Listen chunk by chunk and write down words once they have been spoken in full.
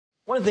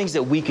One of the things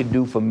that we could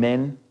do for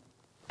men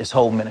is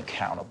hold men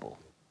accountable,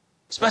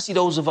 especially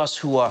those of us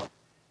who are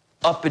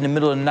up in the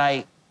middle of the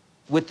night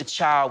with the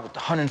child with the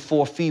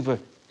 104 fever,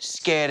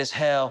 scared as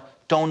hell,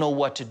 don't know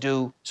what to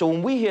do. So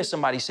when we hear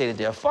somebody say to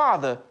their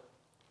father,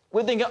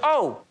 we're thinking,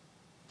 oh,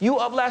 you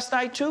up last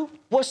night too?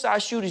 What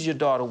size shoe does your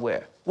daughter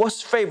wear?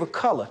 What's her favorite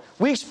color?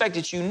 We expect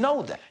that you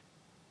know that.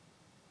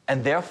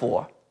 And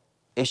therefore,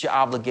 it's your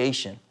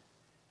obligation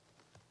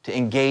to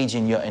engage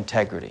in your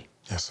integrity.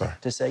 Yes, sir.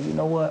 To say, you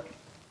know what?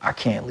 I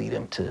can't lead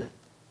him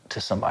to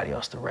somebody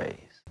else to raise.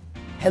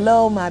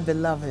 Hello, my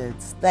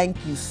beloveds. Thank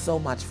you so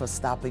much for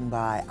stopping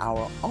by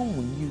our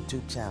own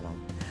YouTube channel.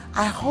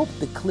 I hope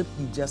the clip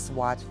you just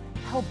watched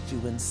helped you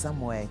in some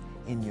way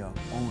in your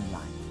own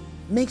life.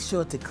 Make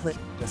sure to click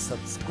the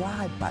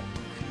subscribe button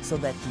so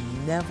that you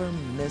never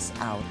miss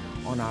out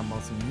on our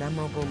most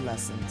memorable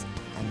lessons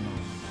and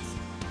moments.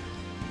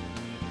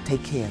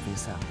 Take care of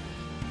yourself.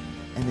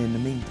 And in the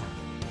meantime,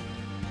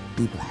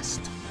 be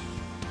blessed.